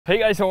Hey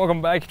guys, and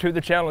welcome back to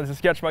the channel. It's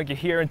TheSketchMonkey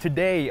here, and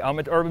today I'm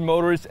at Urban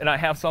Motors and I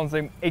have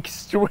something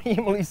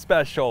extremely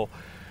special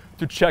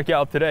to check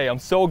out today. I'm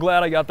so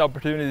glad I got the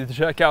opportunity to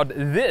check out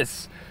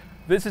this.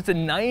 This is a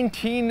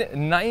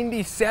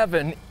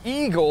 1997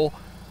 Eagle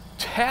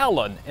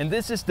Talon, and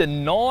this is the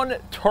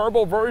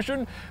non-turbo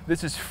version.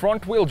 This is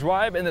front-wheel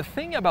drive, and the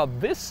thing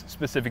about this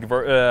specific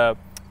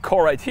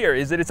car right here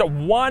is that it's a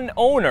one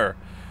owner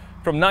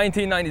from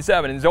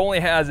 1997, and it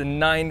only has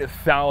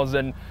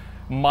 9,000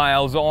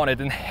 miles on it.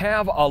 And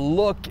have a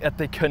look at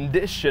the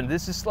condition.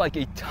 This is like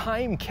a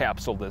time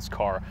capsule, this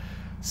car.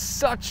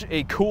 Such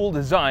a cool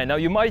design. Now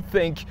you might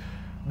think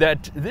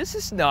that this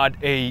is not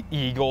a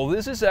Eagle,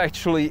 this is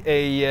actually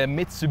a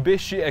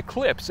Mitsubishi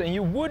Eclipse, and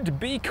you would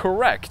be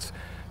correct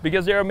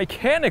because they are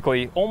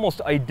mechanically almost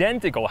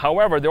identical.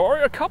 However, there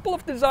are a couple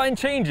of design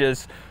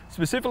changes,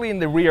 specifically in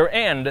the rear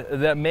end,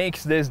 that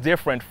makes this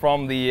different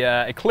from the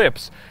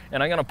Eclipse,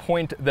 and I'm gonna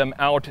point them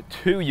out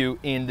to you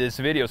in this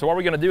video. So what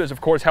we're gonna do is,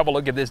 of course, have a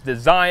look at this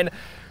design.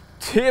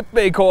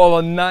 Typical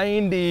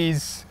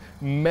 90s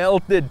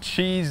melted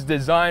cheese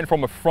design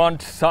from a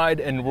front,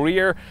 side, and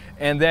rear.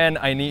 And then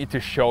I need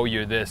to show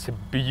you this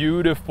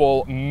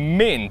beautiful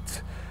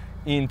mint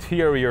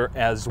interior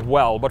as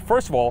well. But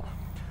first of all,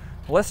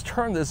 let's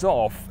turn this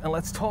off and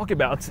let's talk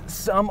about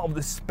some of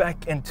the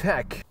spec and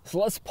tech. So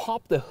let's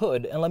pop the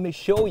hood and let me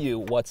show you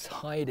what's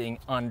hiding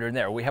under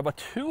there. We have a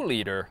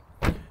 2-liter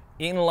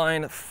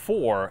inline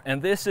 4,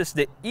 and this is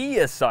the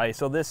ESI.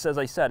 So this, as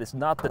I said, is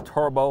not the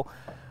turbo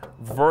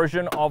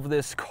version of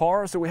this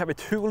car. So we have a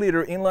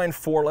 2-liter inline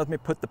 4. Let me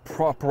put the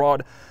prop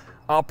rod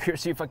up here,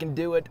 see if I can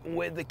do it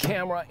with the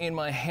camera in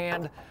my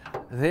hand.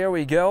 There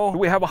we go.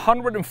 We have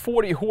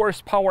 140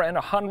 horsepower and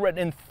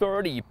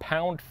 130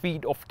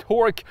 pound-feet of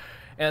torque.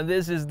 And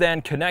this is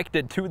then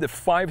connected to the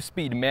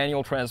 5-speed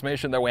manual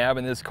transmission that we have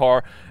in this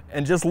car.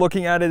 And just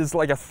looking at it, it's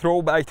like a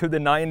throwback to the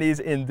 90s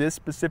in this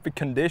specific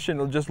condition.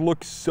 It'll just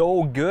look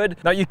so good.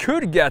 Now you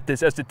could get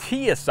this as the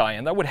TSI,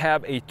 and that would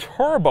have a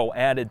turbo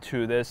added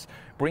to this.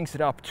 Brings it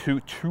up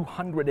to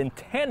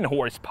 210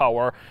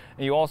 horsepower.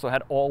 And you also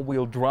had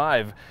all-wheel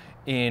drive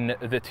in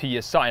the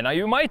TSI. Now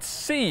you might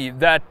see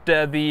that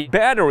the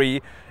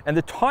battery and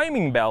the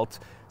timing belt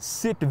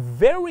sit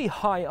very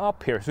high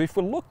up here. So if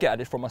we look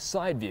at it from a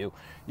side view,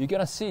 you're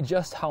gonna see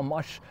just how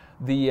much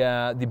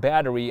the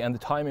battery and the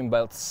timing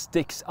belt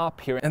sticks up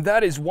here. And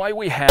that is why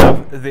we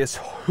have this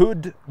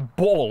hood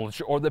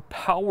bulge, or the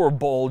power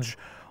bulge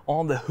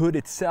on the hood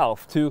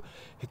itself, to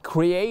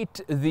create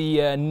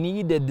the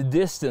needed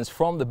distance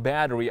from the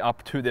battery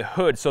up to the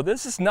hood. So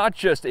this is not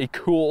just a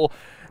cool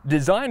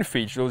design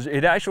features,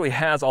 it actually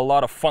has a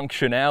lot of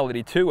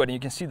functionality to it, and you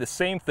can see the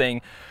same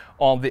thing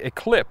on the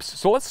Eclipse.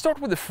 So let's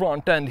start with the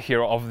front end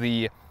here of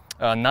the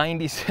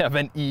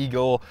 97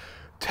 Eagle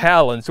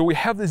Talon. So we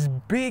have this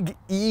big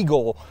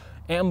eagle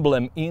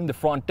emblem in the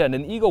front end,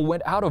 and Eagle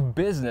went out of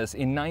business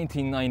in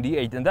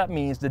 1998, and that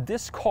means that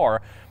this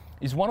car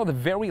is one of the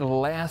very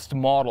last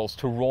models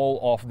to roll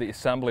off the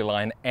assembly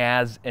line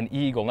as an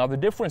Eagle. Now the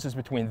differences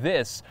between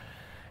this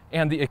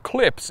and the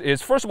Eclipse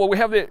is, first of all, we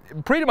have the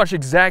pretty much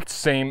exact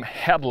same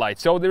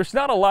headlights. So there's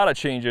not a lot of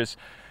changes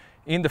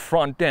in the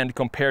front end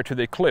compared to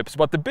the Eclipse,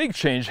 but the big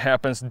change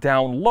happens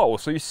down low.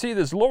 So you see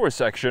this lower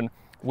section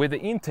with the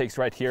intakes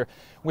right here.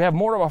 We have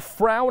more of a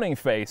frowning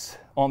face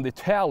on the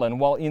Talon,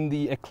 while in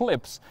the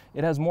Eclipse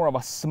it has more of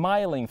a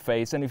smiling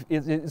face, and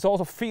it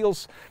also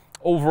feels,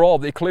 overall,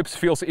 the Eclipse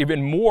feels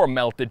even more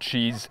melted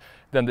cheese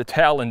than the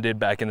Talon did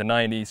back in the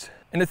 90s.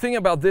 And the thing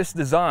about this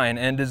design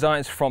and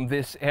designs from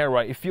this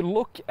era, if you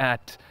look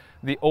at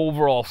the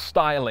overall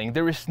styling,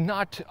 there is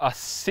not a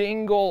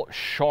single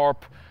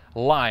sharp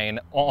line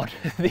on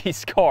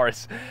these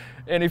cars.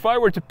 And if I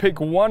were to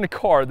pick one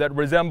car that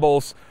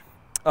resembles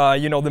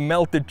you know, the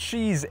melted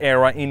cheese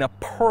era in a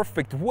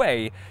perfect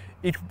way,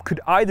 it could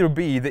either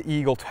be the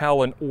Eagle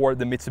Talon or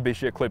the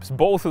Mitsubishi Eclipse.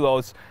 Both of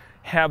those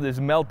have this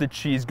melted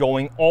cheese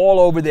going all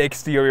over the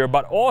exterior,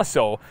 but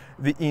also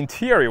the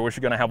interior, which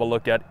we're going to have a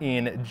look at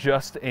in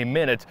just a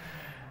minute.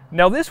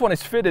 Now this one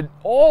is fitted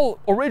all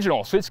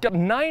original, so it's got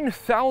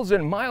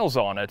 9,000 miles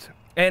on it,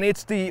 and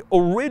it's the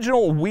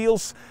original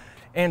wheels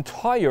and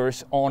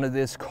tires on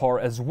this car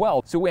as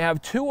well. So we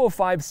have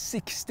 205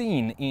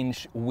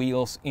 16-inch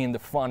wheels in the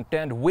front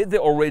end with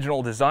the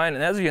original design,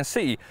 and as you can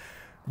see,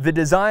 the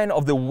design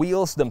of the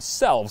wheels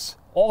themselves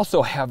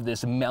also have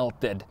this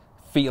melted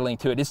feeling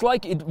to it. It's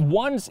like it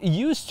once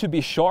used to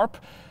be sharp,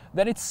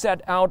 then it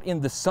sat out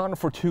in the sun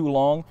for too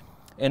long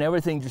and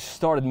everything just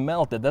started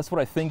melted. That's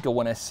what I think of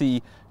when I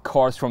see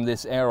cars from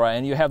this era.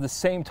 And you have the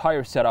same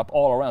tire setup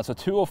all around. So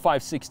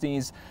 205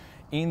 16s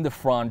in the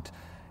front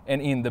and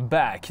in the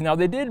back. Now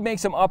they did make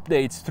some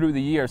updates through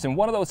the years, and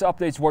one of those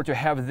updates were to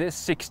have this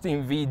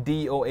 16V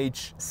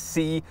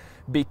DOHC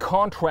be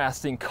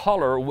contrasting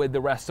color with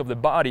the rest of the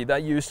body.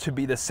 That used to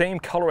be the same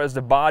color as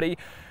the body,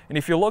 and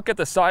if you look at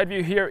the side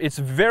view here, it's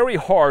very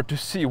hard to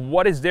see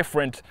what is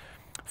different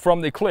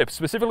from the Eclipse,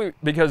 specifically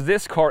because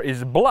this car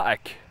is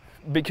black,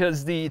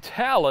 because the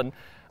Talon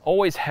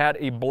always had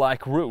a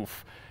black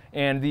roof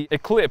and the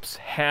Eclipse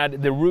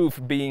had the roof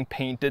being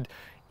painted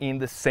in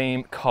the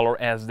same color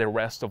as the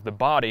rest of the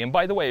body. And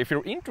by the way, if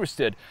you're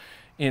interested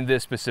in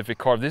this specific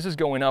car, this is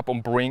going up on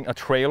Bring a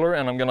Trailer,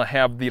 and I'm gonna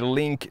have the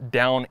link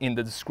down in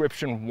the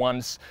description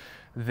once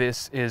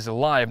this is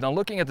live. Now,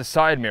 looking at the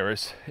side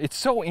mirrors, it's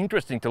so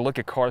interesting to look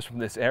at cars from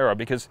this era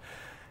because,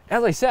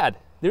 as I said,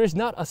 there is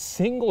not a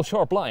single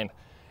sharp line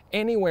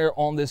anywhere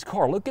on this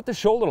car. Look at the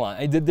shoulder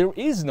line. There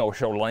is no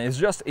shoulder line. It's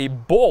just a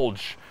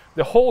bulge.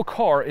 The whole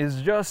car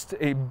is just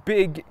a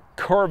big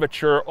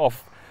curvature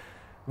of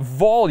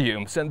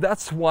volumes, and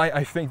that's why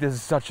I think this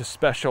is such a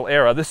special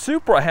era. The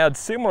Supra had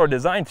similar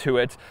design to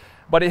it,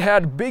 but it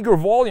had bigger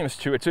volumes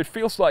to it, so it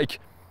feels like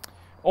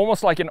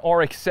almost like an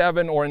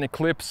RX-7 or an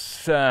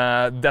Eclipse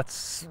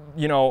that's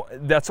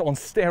on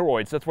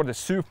steroids. That's what the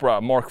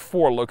Supra Mark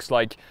IV looks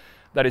like.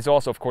 That is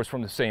also, of course,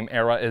 from the same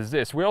era as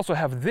this. We also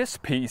have this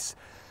piece,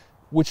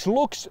 which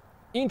looks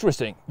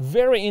interesting.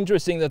 Very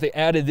interesting that they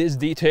added this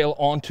detail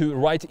onto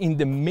right in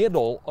the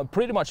middle,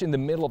 pretty much in the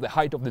middle of the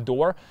height of the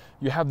door.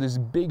 You have this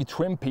big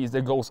trim piece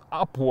that goes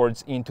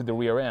upwards into the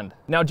rear end.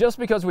 Now, just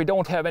because we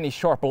don't have any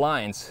sharp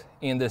lines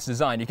in this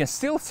design, you can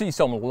still see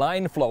some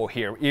line flow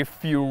here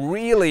if you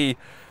really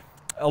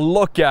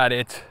look at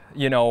it,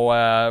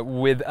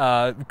 with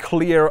a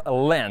clear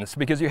lens,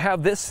 because you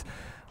have this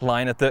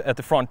line at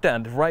the front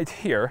end right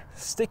here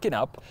sticking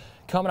up,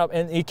 coming up,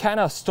 and it kind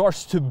of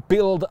starts to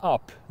build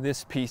up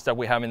this piece that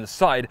we have in the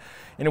side.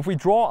 And if we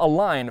draw a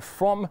line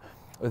from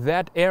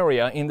that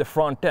area in the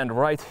front end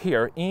right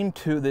here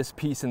into this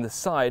piece in the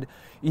side,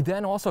 it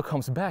then also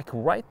comes back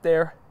right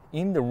there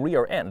in the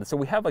rear end. So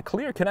we have a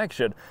clear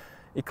connection,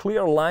 a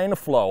clear line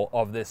flow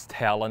of this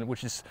Talon,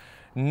 which is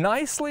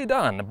nicely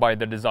done by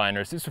the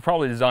designers. This was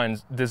probably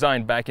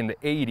designed back in the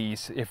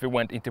 80s if it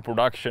went into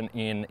production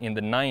in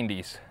the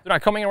 90s. Now,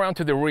 coming around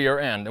to the rear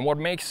end, and what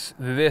makes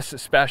this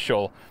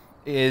special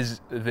is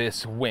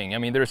this wing. I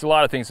mean, there's a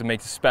lot of things that make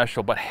it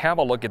special, but have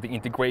a look at the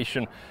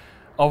integration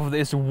of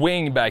this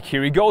wing back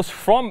here. It goes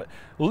from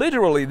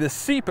literally the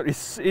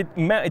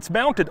it's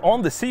mounted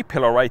on the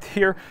C-pillar right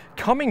here,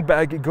 coming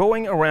back,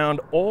 going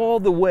around all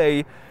the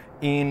way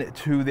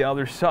into the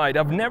other side.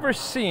 I've never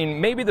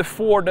seen, maybe the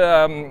Ford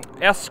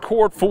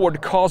Escort,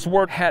 Ford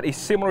Cosworth had a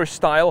similar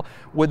style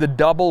with a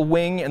double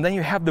wing, and then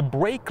you have the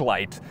brake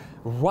light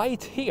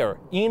right here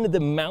in the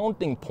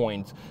mounting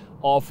point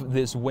of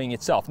this wing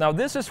itself. Now,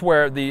 this is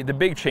where the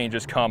big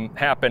changes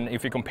happen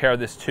if you compare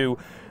this to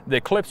the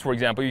Eclipse, for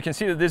example. You can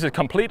see that this is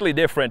completely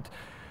different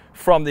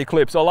from the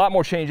Eclipse. A lot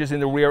more changes in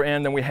the rear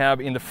end than we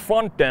have in the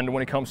front end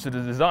when it comes to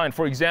the design.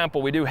 For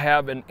example, we do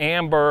have an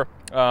amber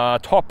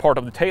top part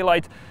of the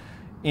taillight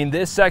in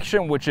this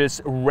section, which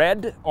is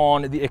red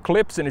on the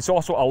Eclipse, and it's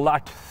also a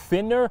lot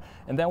thinner.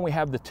 And then we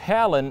have the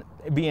Talon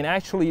being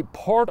actually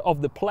part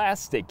of the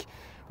plastic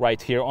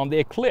right here on the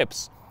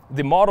Eclipse.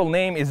 The model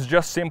name is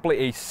just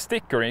simply a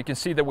sticker, and you can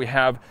see that we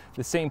have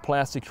the same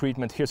plastic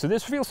treatment here. So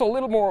this feels a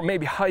little more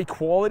maybe high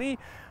quality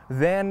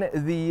than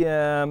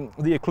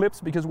the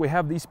Eclipse, because we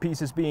have these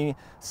pieces being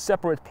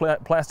separate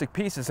plastic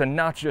pieces and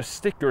not just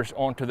stickers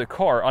onto the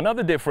car.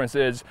 Another difference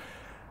is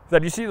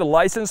that you see the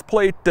license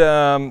plate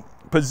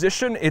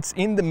position, it's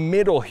in the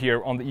middle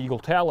here on the Eagle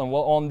Talon.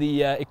 Well, on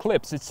the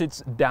Eclipse, it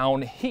sits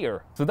down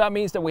here. So that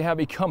means that we have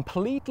a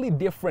completely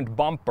different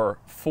bumper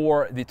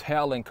for the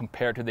Talon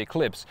compared to the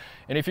Eclipse.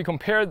 And if you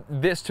compare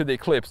this to the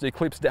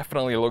Eclipse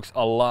definitely looks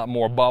a lot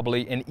more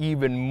bubbly and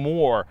even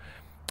more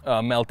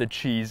melted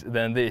cheese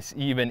than this,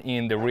 even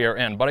in the rear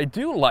end. But I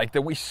do like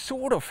that we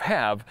sort of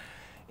have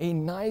a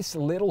nice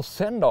little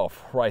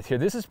send-off right here.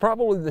 This is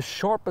probably the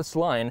sharpest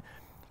line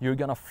you're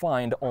gonna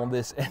find on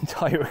this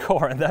entire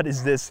car, and that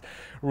is this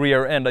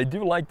rear end. I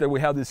do like that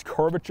we have this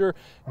curvature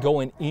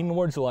going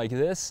inwards like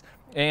this,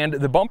 and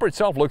the bumper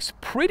itself looks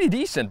pretty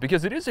decent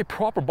because it is a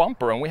proper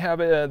bumper, and we have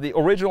the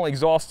original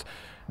exhaust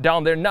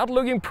down there, not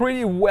looking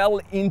pretty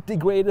well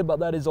integrated, but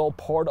that is all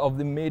part of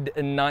the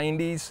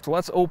mid-90s. So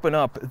let's open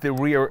up the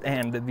rear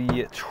end,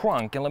 the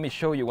trunk, and let me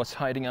show you what's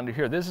hiding under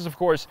here. This is, of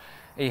course,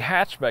 a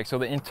hatchback, so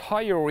the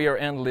entire rear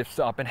end lifts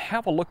up, and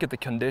have a look at the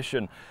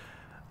condition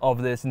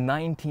of this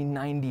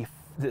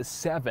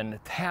 1997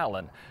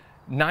 Talon.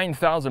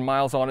 9,000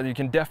 miles on it. You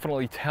can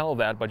definitely tell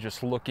that by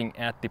just looking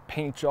at the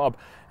paint job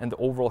and the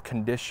overall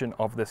condition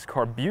of this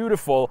car.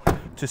 Beautiful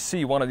to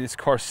see one of these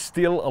cars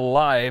still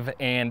alive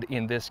and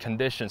in this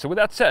condition. So with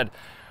that said,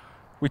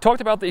 we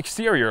talked about the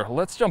exterior.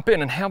 Let's jump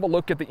in and have a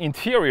look at the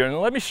interior, and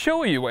let me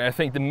show you where I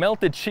think the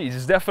melted cheese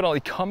is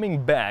definitely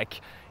coming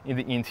back in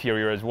the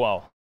interior as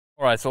well.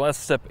 All right, so let's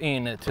step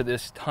into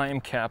this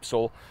time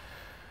capsule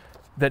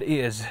that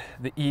is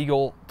the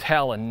Eagle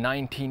Talon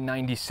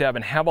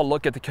 1997. Have a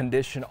look at the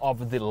condition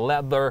of the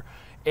leather.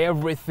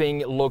 Everything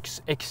looks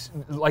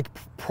like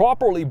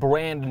properly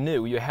brand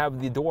new. You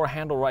have the door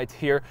handle right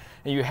here,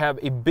 and you have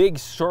a big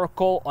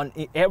circle on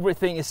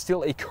everything. Is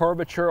still a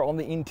curvature on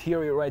the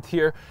interior right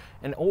here.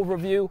 An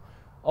overview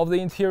of the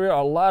interior,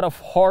 a lot of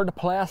hard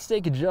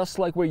plastic, just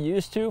like we're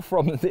used to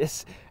from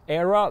this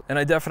era. And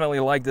I definitely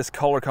like this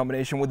color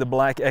combination with the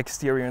black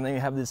exterior, and then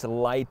you have this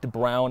light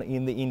brown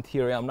in the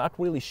interior. I'm not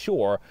really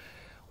sure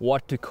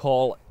what to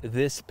call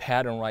this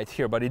pattern right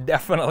here, but it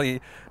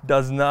definitely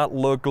does not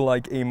look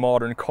like a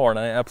modern car, and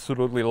I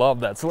absolutely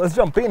love that. So let's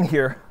jump in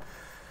here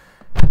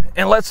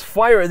and let's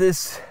fire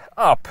this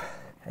up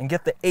and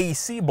get the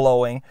AC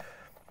blowing.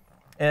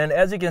 And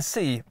as you can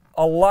see,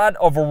 a lot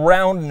of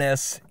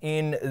roundness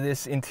in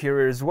this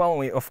interior as well. And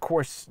we of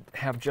course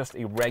have just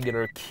a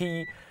regular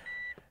key.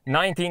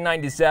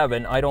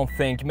 1997, I don't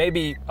think.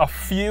 Maybe a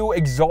few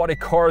exotic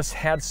cars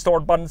had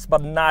start buttons,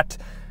 but not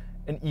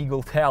an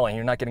Eagle Talon.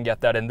 You're not going to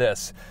get that in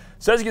this.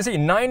 So as you can see,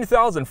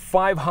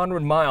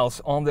 9,500 miles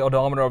on the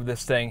odometer of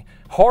this thing.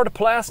 Hard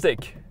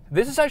plastic.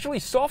 This is actually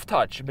soft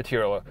touch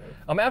material.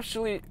 I'm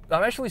actually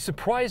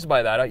surprised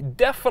by that. I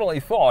definitely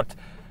thought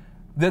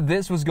that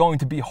this was going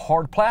to be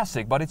hard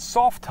plastic, but it's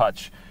soft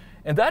touch,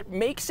 and that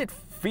makes it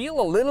feel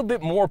a little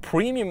bit more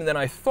premium than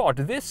I thought.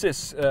 This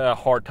is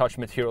hard touch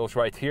materials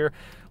right here.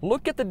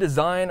 Look at the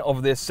design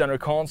of this center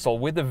console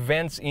with the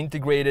vents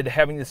integrated,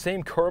 having the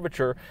same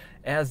curvature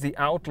as the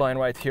outline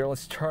right here.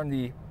 Let's turn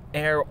the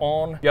air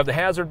on. You have the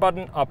hazard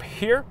button up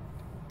here,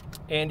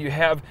 and you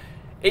have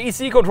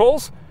AC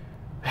controls.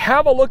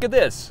 Have a look at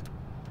this.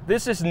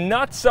 This is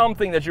not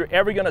something that you're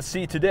ever gonna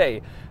see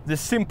today. The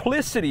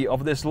simplicity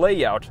of this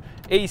layout.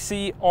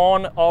 AC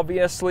on,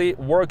 obviously,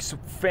 works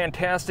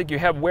fantastic. You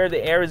have where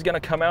the air is gonna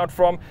come out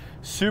from.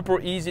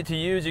 Super easy to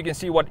use. You can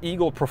see what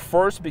Eagle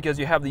prefers because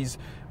you have these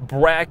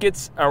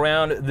brackets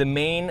around the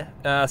main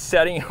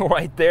setting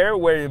right there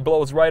where it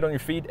blows right on your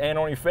feet and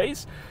on your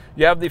face.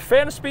 You have the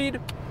fan speed.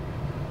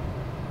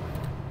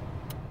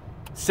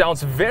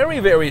 Sounds very,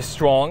 very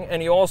strong.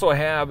 And you also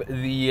have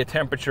the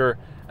temperature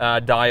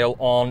dial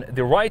on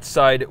the right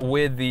side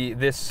with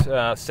this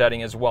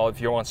setting as well, if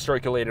you're on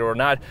circulator or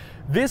not.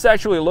 This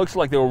actually looks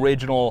like the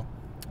original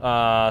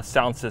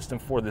sound system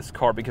for this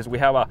car because we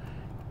have a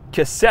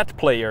cassette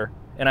player,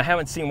 and I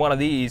haven't seen one of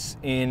these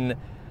in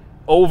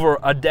over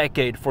a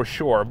decade for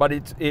sure, but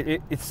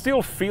it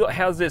still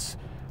has this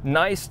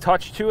nice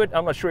touch to it.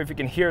 I'm not sure if you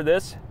can hear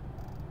this.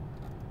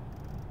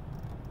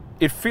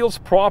 It feels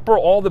proper.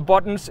 All the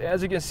buttons,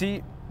 as you can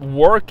see,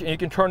 work, and you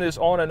can turn this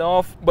on and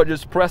off by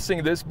just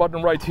pressing this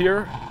button right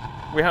here.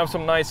 We have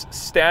some nice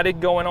static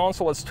going on,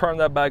 so let's turn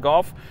that back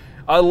off.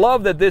 I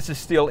love that this is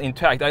still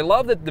intact. I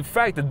love that the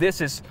fact that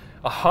this is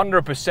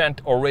 100%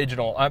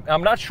 original.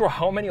 I'm not sure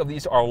how many of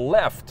these are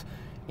left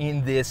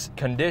in this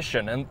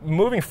condition. And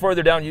moving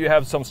further down, you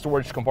have some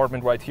storage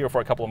compartment right here for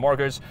a couple of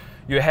markers.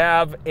 You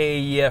have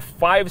a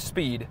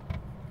 5-speed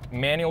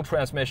manual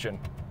transmission,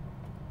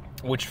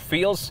 which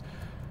feels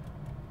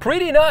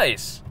pretty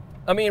nice.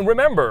 I mean,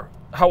 remember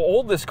how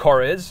old this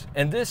car is,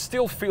 and this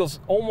still feels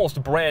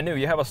almost brand new.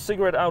 You have a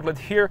cigarette outlet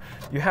here.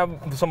 You have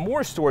some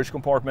more storage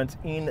compartments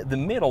in the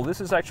middle.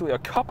 This is actually a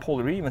cup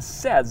holder. It even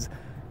says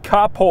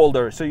cup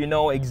holder, so you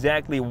know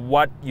exactly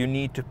what you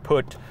need to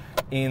put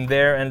in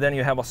there. And then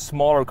you have a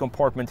smaller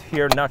compartment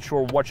here. Not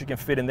sure what you can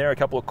fit in there. A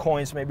couple of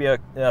coins, maybe a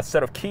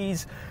set of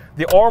keys.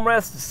 The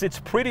armrest sits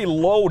pretty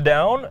low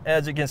down,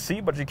 as you can see,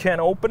 but you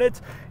can open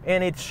it,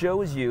 and it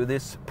shows you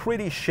this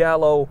pretty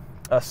shallow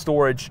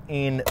storage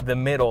in the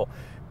middle.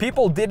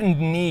 People didn't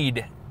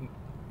need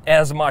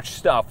as much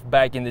stuff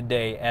back in the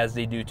day as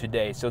they do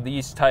today. So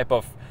these type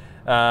of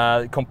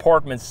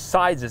compartment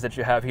sizes that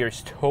you have here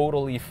is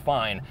totally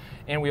fine.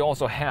 And we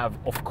also have,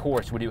 of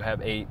course, we do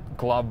have a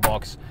glove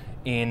box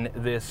in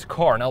this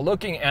car. Now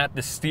looking at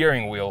the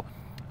steering wheel,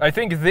 I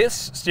think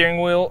this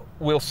steering wheel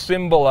will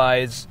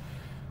symbolize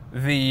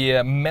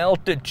the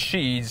melted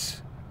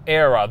cheese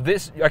era.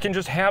 I can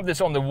just have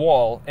this on the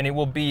wall and it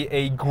will be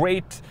a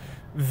great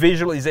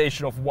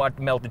visualization of what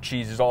melted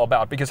cheese is all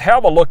about. Because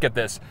have a look at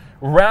this.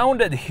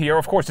 Rounded here,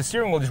 of course the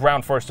steering wheel is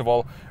round first of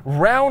all.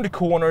 Round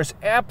corners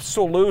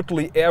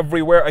absolutely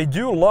everywhere. I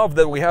do love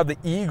that we have the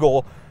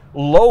Eagle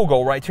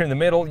logo right here in the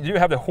middle. You do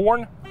have the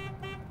horn.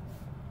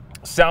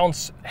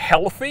 Sounds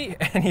healthy.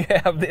 And you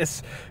have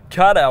this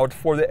cutout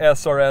for the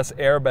SRS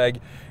airbag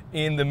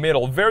in the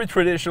middle. Very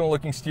traditional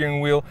looking steering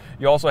wheel.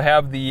 You also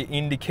have the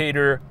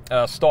indicator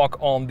stalk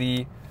on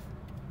the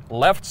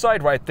left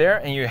side right there,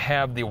 and you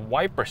have the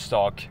wiper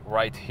stalk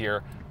right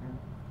here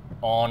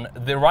on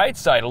the right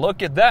side.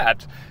 Look at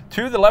that.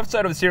 To the left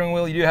side of the steering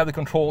wheel, you do have the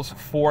controls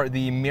for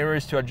the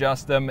mirrors to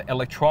adjust them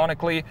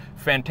electronically.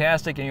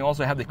 Fantastic. And you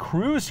also have the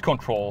cruise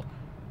control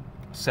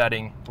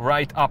setting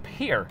right up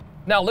here.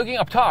 Now looking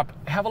up top,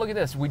 have a look at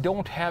this. We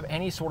don't have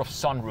any sort of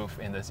sunroof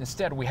in this.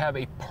 Instead, we have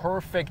a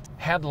perfect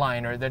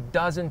headliner that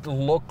doesn't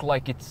look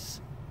like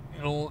it's,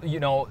 you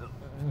know,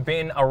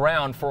 been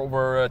around for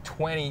over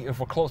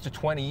for close to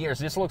 20 years.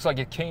 This looks like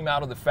it came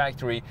out of the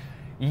factory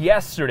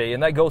yesterday,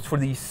 and that goes for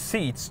these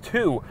seats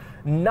too.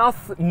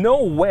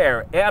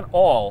 Nowhere at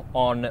all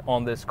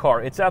on this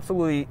car. It's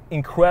absolutely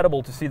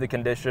incredible to see the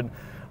condition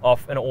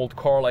of an old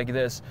car like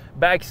this.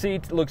 Back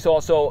seat looks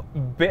also,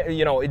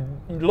 you know, it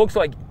looks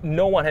like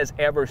no one has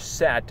ever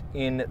sat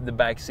in the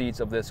back seats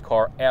of this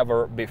car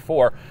ever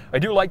before. I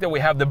do like that we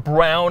have the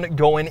brown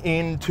going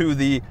into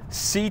the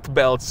seat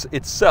belts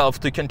itself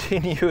to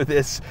continue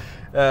this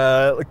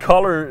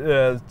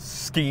color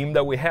scheme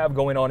that we have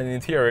going on in the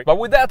interior. But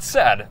with that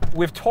said,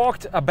 we've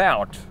talked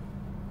about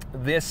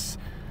this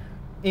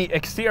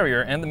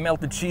exterior and the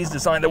melted cheese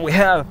design that we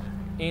have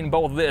in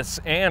both this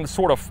and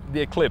sort of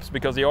the Eclipse,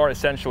 because they are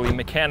essentially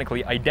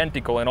mechanically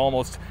identical and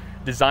almost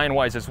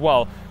design-wise as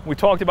well. We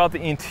talked about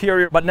the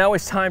interior, but now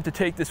it's time to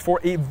take this for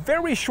a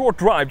very short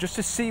drive just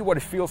to see what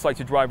it feels like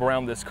to drive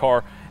around this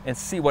car and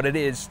see what it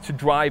is to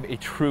drive a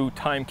true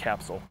time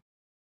capsule.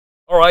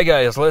 All right,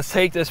 guys, let's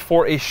take this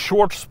for a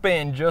short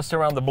spin just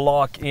around the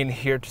block in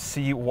here to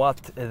see what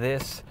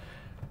this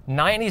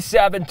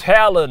 97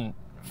 Talon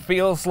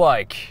feels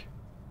like.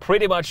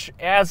 Pretty much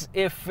as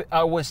if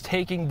I was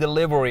taking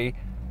delivery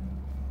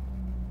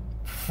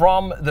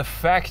from the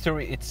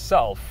factory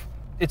itself.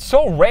 It's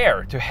so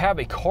rare to have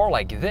a car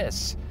like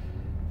this,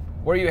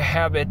 where you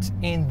have it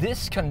in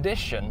this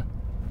condition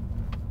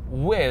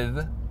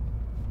with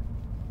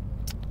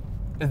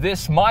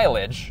this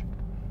mileage.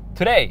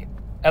 Today,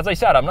 as I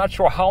said, I'm not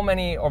sure how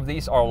many of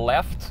these are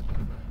left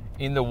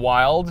in the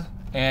wild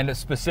and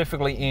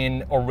specifically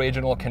in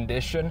original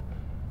condition,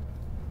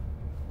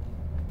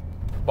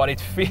 but it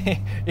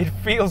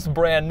feels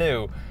brand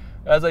new.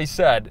 As I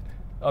said,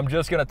 I'm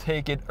just gonna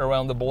take it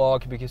around the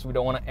block because we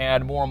don't want to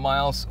add more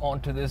miles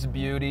onto this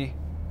beauty.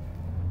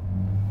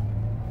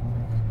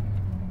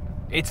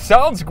 It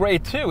sounds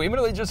great too, even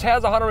though it just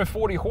has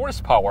 140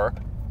 horsepower.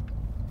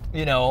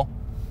 You know,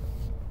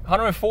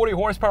 140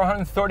 horsepower,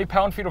 130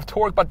 pound-feet of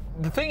torque. But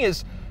the thing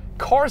is,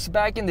 cars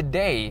back in the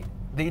day,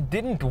 they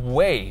didn't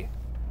weigh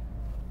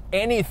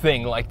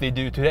anything like they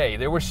do today.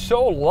 They were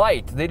so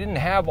light. They didn't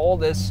have all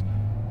this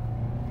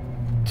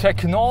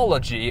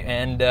technology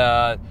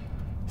and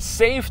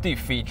safety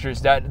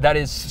features that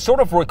is sort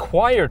of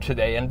required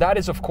today, and that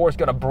is of course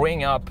going to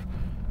bring up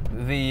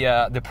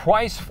the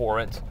price for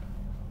it.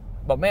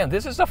 But man,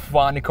 this is a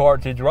fun car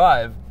to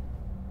drive.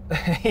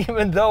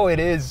 Even though it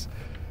is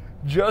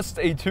just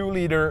a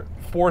 2-liter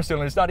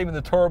 4-cylinder, it's not even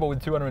the turbo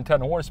with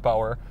 210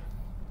 horsepower,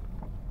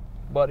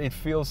 but it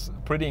feels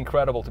pretty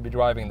incredible to be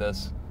driving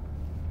this.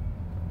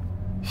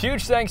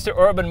 Huge thanks to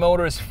Urban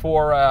Motors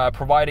for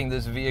providing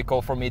this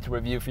vehicle for me to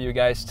review for you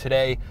guys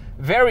today.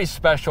 Very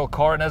special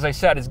car, and as I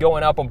said, it's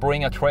going up on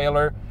Bring a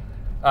Trailer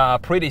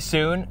pretty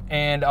soon,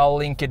 and I'll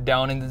link it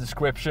down in the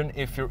description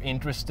if you're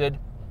interested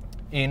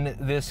in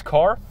this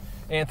car.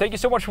 And thank you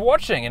so much for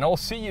watching, and I'll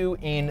see you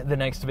in the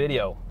next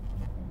video.